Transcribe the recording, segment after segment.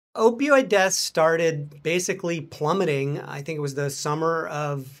Opioid deaths started basically plummeting. I think it was the summer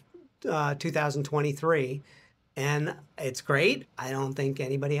of 2023. And it's great. I don't think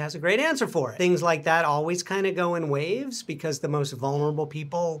anybody has a great answer for it. Things like that always kind of go in waves because the most vulnerable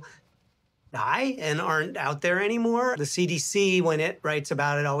people die and aren't out there anymore. The CDC, when it writes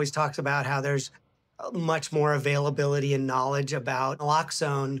about it, always talks about how there's much more availability and knowledge about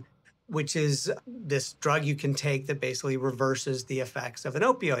naloxone, which is this drug you can take that basically reverses the effects of an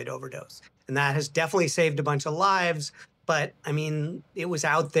opioid overdose. And that has definitely saved a bunch of lives. But I mean, it was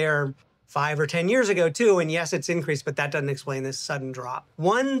out there 5 or 10 years ago too. And yes, it's increased, but that doesn't explain this sudden drop.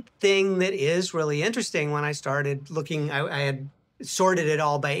 One thing that is really interesting, when I started looking, I had sorted it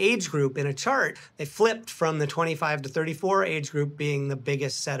all by age group in a chart. They flipped from the 25 to 34 age group being the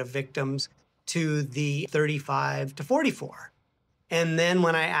biggest set of victims to the 35 to 44. And then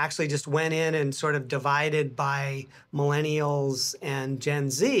when I actually just went in and sort of divided by millennials and Gen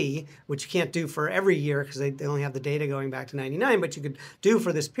Z, which you can't do for every year because they only have the data going back to 99, but you could do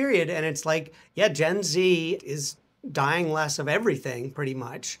for this period. And it's like, yeah, Gen Z is dying less of everything pretty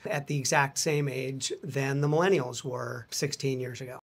much at the exact same age than the millennials were 16 years ago.